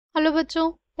Hello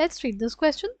bachcho, let's read this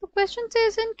question. The question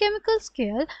says in chemical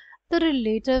scale, the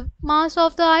relative mass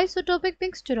of the isotopic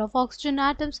mixture of oxygen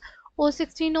atoms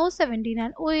O16, O17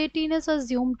 and O18 is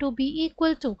assumed to be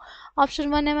equal to option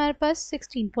 1 है हमारे पास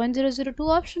 16.002,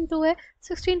 option 2 है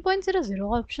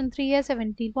 16.00, option 3 है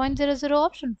 17.00,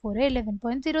 option 4 है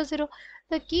 11.00.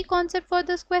 The key concept for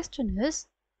this question is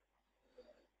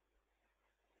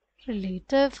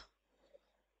relative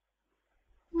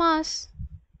mass.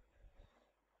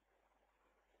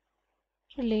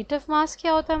 Relative mass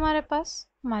क्या होता है हमारे पास,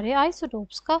 हमारे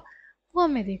आइसोटोप्स का, वो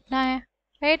हमें देखना है,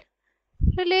 right.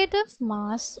 Relative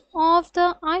mass of the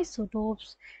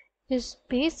isotopes is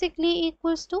basically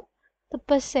equals to the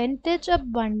percentage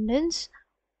abundance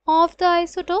of the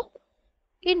isotope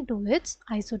into its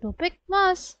isotopic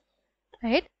mass,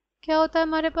 right. क्या होता है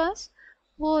हमारे पास,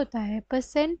 वो होता है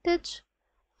percentage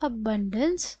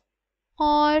abundance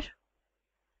और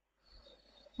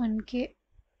उनके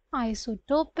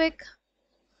isotopic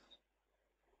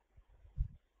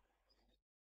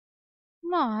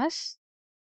mass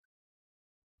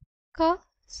का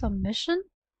समेशन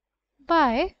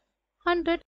बाय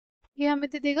 100. ये हमें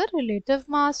दे देगा रिलेटिव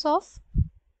मास ऑफ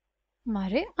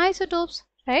हमारे आइसोटोप्स,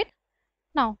 राइट.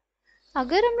 नाउ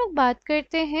अगर हम लोग बात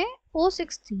करते हैं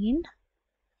O16,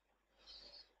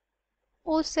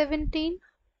 O17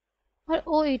 और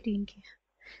O18 की,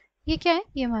 ये क्या है,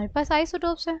 ये हमारे पास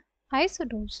आइसोटोप्स है.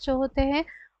 आइसोटोप्स जो होते हैं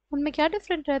उनमें क्या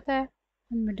डिफरेंट रहता है,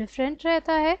 उनमें डिफरेंट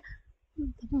रहता है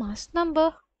मास नंबर,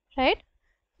 राइट.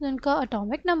 उनका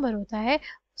एटॉमिक नंबर होता है,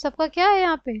 सबका क्या है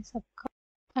यहाँ पे, सबका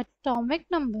एटॉमिक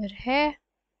नंबर है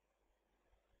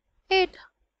 8,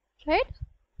 राइट.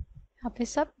 यहाँ पे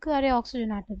सब सारे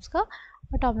ऑक्सीजन एटम्स का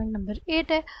एटॉमिक नंबर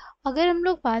 8 है. अगर हम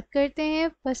लोग बात करते हैं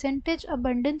परसेंटेज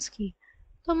अबंडेंस की,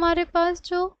 तो हमारे पास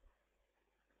जो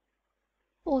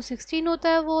O16 होता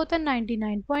है वो होता है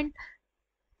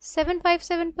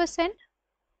 99.757%,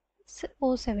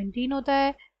 O17 होता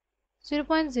है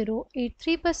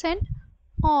 0.083%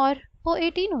 और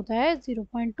O18 होता है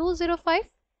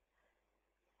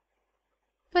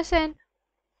 0.205%,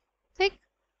 ठीक.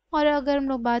 और अगर हम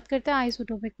लोग बात करते हैं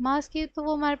आइसोटोपिक मास की, तो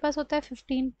वो हमारे पास होता है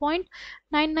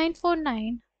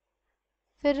 15.9949.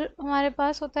 फिर हमारे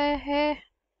पास होता है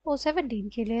O17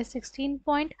 के लिए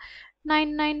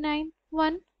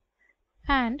 16.9991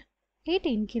 एंड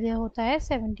 18 के लिए होता है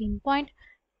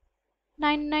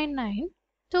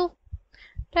 17.9992,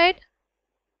 राइट.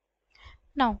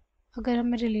 नाउ अगर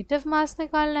हमें रिलेटिव मास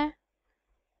निकालना है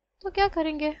तो क्या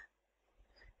करेंगे,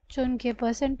 जो उनके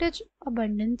परसेंटेज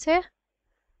अबंडेंस है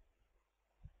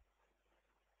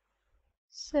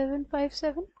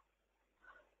 757,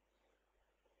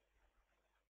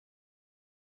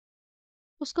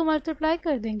 उसको मल्टीप्लाई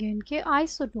कर देंगे इनके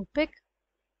आइसोटोपिक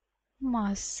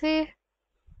मास से,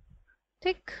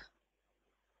 ठीक.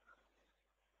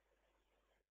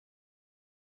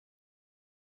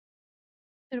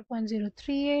 Zero point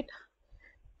 038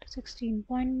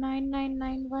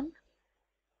 16.9991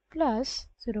 plus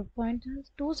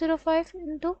 0.205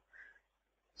 into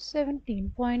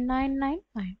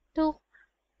 17.9992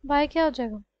 bye क्या हो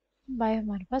जाएगा, बाय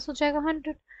हमारे पास हो जाएगा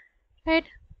 100, राइट.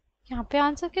 यहाँ पे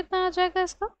आंसर कितना आ जाएगा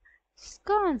इसका,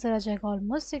 इसका आंसर आ जाएगा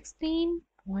ऑलमोस्ट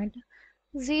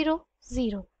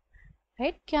 16.00,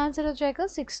 राइट. क्या आंसर हो जाएगा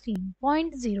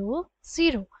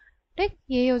 16.00, ठीक.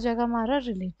 यही हो जाएगा हमारा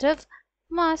relative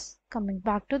mass. Coming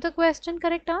back to the question,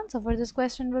 correct answer for this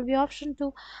question will be option 2.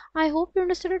 I hope you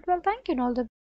understood it well. Thank you and all the